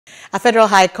A federal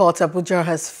high court, Abuja,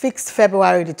 has fixed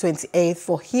February the 28th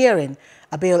for hearing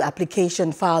a bail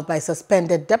application filed by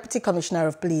suspended Deputy Commissioner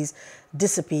of Police,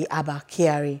 DCP Abba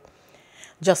Kyari.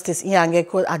 Justice Iyange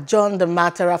could adjourn the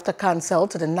matter after counsel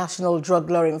to the National Drug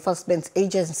Law Enforcement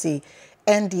Agency,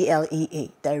 NDLEA.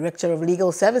 Director of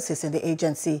Legal Services in the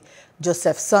agency,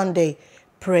 Joseph Sunday,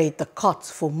 prayed the court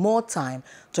for more time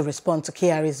to respond to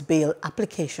Kyari's bail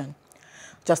application.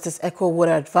 Justice Eko would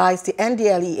advise the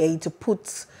NDLEA to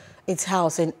put its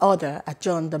house in order,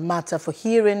 adjourn the matter for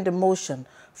hearing the motion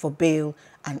for bail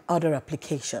and other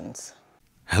applications.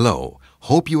 Hello,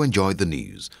 hope you enjoyed the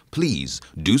news. Please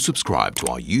do subscribe to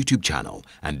our YouTube channel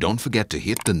and don't forget to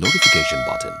hit the notification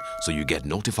button so you get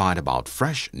notified about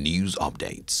fresh news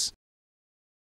updates.